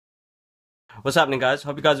What's happening, guys?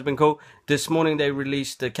 Hope you guys have been cool. This morning they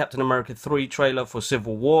released the Captain America 3 trailer for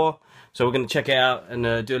Civil War. So we're going to check it out and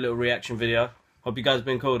do a little reaction video. Hope you guys have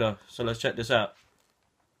been cool though. So let's check this out.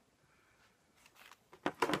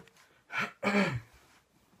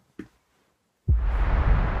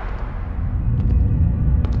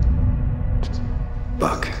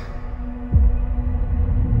 Buck.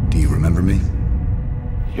 Do you remember me?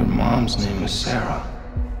 Your mom's name was Sarah.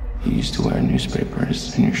 You used to wear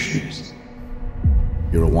newspapers in your shoes.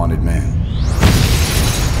 You're a wanted man.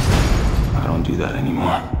 I don't do that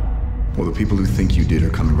anymore. Well, the people who think you did are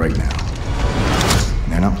coming right now.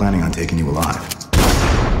 And they're not planning on taking you alive.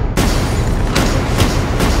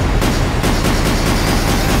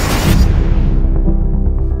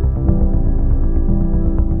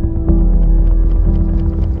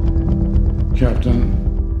 Captain,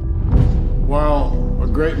 while a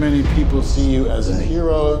great many people see you as a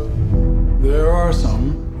hero, there are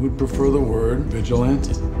some who'd prefer the word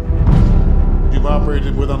vigilante. You've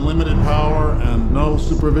operated with unlimited power and no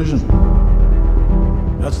supervision.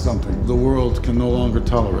 That's something the world can no longer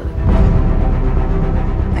tolerate.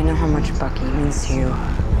 I know how much Bucky means to you.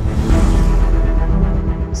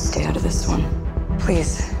 Stay out of this one.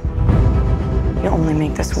 Please. You'll only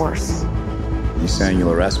make this worse. You saying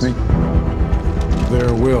you'll arrest me?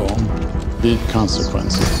 There will be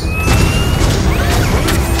consequences.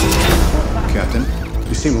 Captain,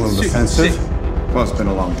 you seem a little defensive. Well, it's been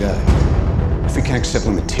a long day. If we can't accept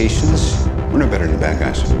limitations, we're no better than the bad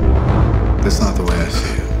guys. That's not the way I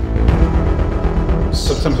see it.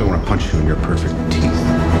 Sometimes I want to punch you in your perfect teeth.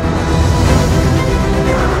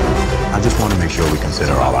 I just want to make sure we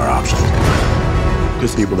consider all our options.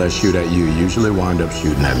 Because people that shoot at you usually wind up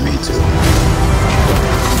shooting at me too.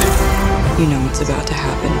 You know what's about to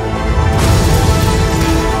happen.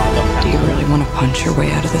 Do you really want to punch your way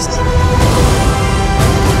out of this?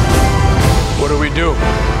 What do we do?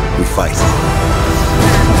 We fight.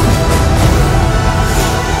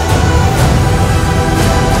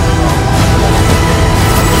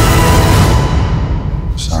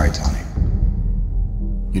 Sorry, Tony.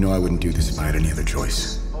 You know I wouldn't do this if I had any other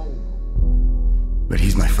choice. But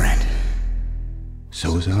he's my friend.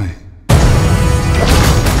 So was I.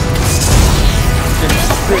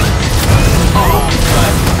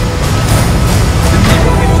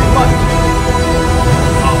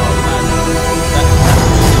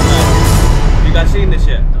 You guys seen this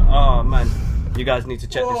yet? Oh man, you guys need to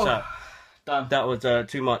check this out. Done. That was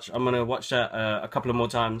too much. I'm gonna watch that a couple of more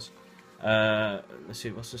times. Let's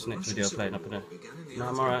see, what's this next video playing up in there? No,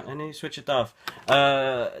 I'm alright. I need to switch it off.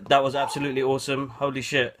 That was absolutely awesome. Holy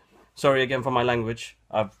shit. Sorry again for my language.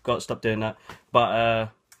 I've got to stop doing that.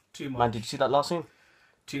 But Too much. man, did you see that last scene?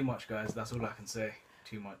 Too much, guys. That's all I can say.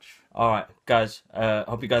 Too much. Alright, guys.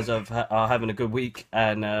 Hope you guys are having a good week,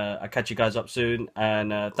 and I'll catch you guys up soon.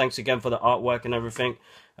 And thanks again for the artwork and everything.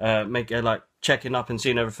 Make it like checking up and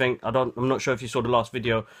seeing everything. I'm not sure if you saw the last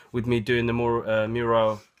video with me doing the more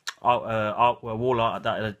mural wall art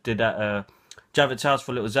that I did at Javid's house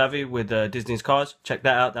for little Zavi with Disney's cars. Check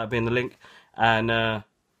that out. That'll be in the link. And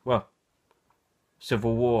well,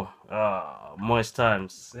 Civil War. Moist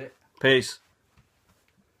times. That's it. Peace.